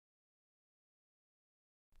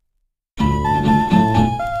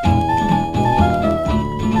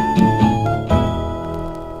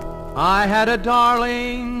I had a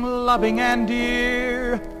darling, loving and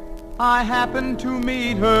dear. I happened to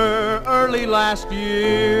meet her early last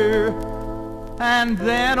year. And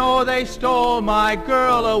then, oh, they stole my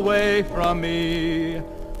girl away from me.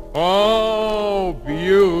 Oh,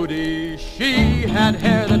 beauty, she had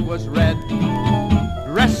hair that was red,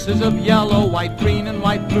 dresses of yellow, white, green, and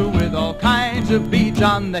light blue with all kinds of beads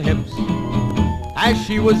on the hips. As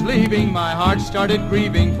she was leaving, my heart started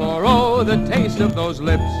grieving for, oh, the taste of those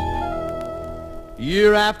lips.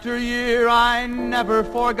 Year after year, I never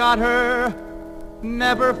forgot her,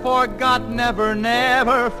 never forgot, never,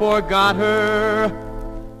 never forgot her.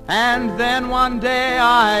 And then one day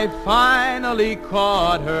I finally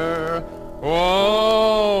caught her.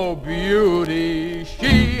 Oh, beauty,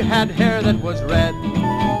 she had hair that was red,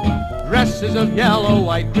 dresses of yellow,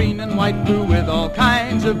 white, green, and white blue with all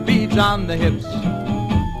kinds of beads on the hips.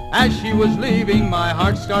 As she was leaving, my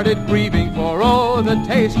heart started grieving for, oh, the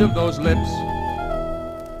taste of those lips.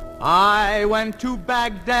 I went to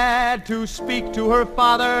Baghdad to speak to her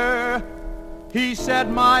father. He said,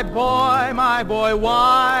 my boy,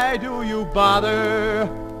 why do you bother?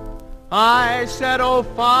 I said, oh,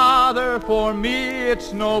 father, for me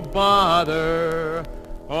it's no bother.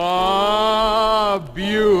 Oh,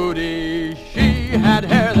 beauty, she had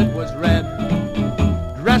hair that was red,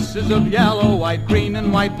 dresses of yellow, white, green,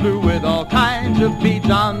 and white blue with all kinds of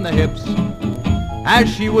beads on the hips. As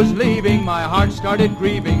she was leaving, my heart started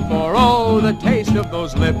grieving for, oh, the taste of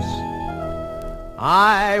those lips.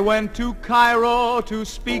 I went to Cairo to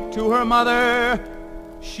speak to her mother.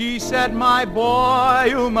 She said, my boy,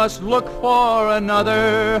 you must look for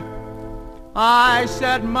another. I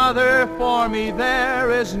said, mother, for me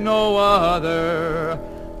there is no other.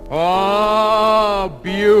 Oh,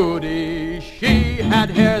 beauty, she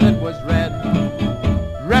had hair that was red,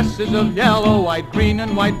 dresses of yellow, white, green,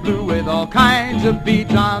 and white blue with all kinds of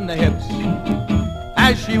beads on the hips.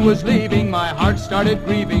 As she was leaving, my heart started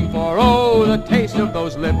grieving for, oh, the taste of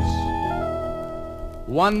those lips.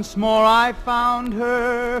 Once more I found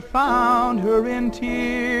her in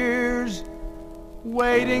tears,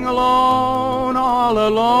 waiting alone, all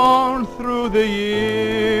alone through the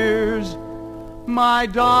years. My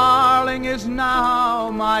darling is now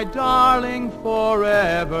my darling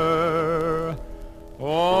forever.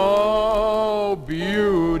 Oh,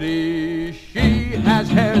 beauty, she has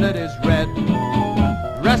hair that is red,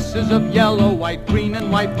 dresses of yellow, white, green,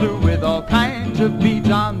 and white blue with all kinds of beads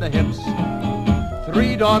on the hips.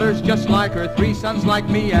 3 daughters just like her, 3 sons like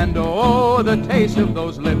me, and oh, the taste of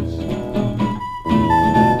those lips.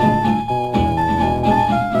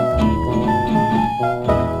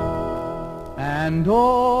 And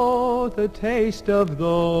oh, the taste of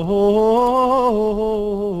those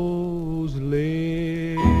lips.